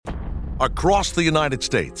Across the United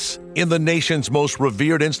States, in the nation's most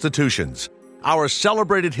revered institutions, our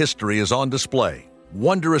celebrated history is on display.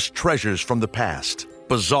 Wondrous treasures from the past,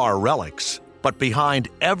 bizarre relics. But behind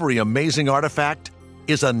every amazing artifact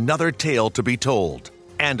is another tale to be told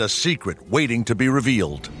and a secret waiting to be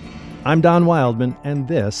revealed. I'm Don Wildman, and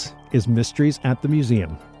this is Mysteries at the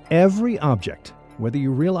Museum. Every object, whether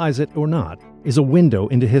you realize it or not, is a window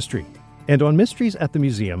into history. And on Mysteries at the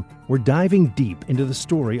Museum, we're diving deep into the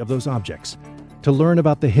story of those objects to learn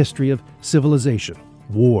about the history of civilization,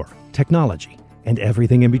 war, technology, and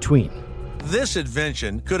everything in between. This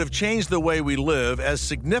invention could have changed the way we live as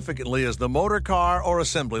significantly as the motor car or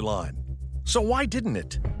assembly line. So why didn't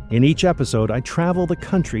it? In each episode, I travel the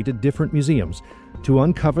country to different museums to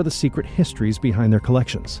uncover the secret histories behind their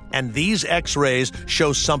collections. And these X-rays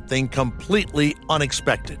show something completely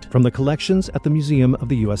unexpected. From the collections at the Museum of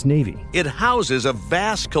the U.S. Navy. It houses a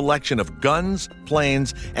vast collection of guns,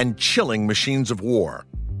 planes, and chilling machines of war.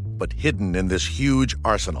 But hidden in this huge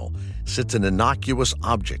arsenal sits an innocuous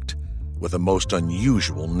object with a most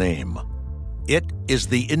unusual name. It is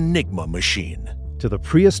the Enigma machine. To the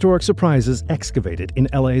prehistoric surprises excavated in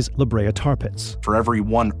LA's La Brea tar pits. For every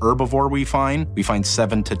one herbivore we find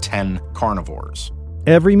 7 to 10 carnivores.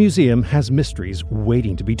 Every museum has mysteries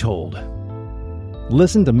waiting to be told.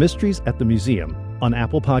 Listen to Mysteries at the Museum on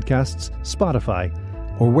Apple Podcasts, Spotify,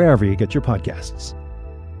 or wherever you get your podcasts.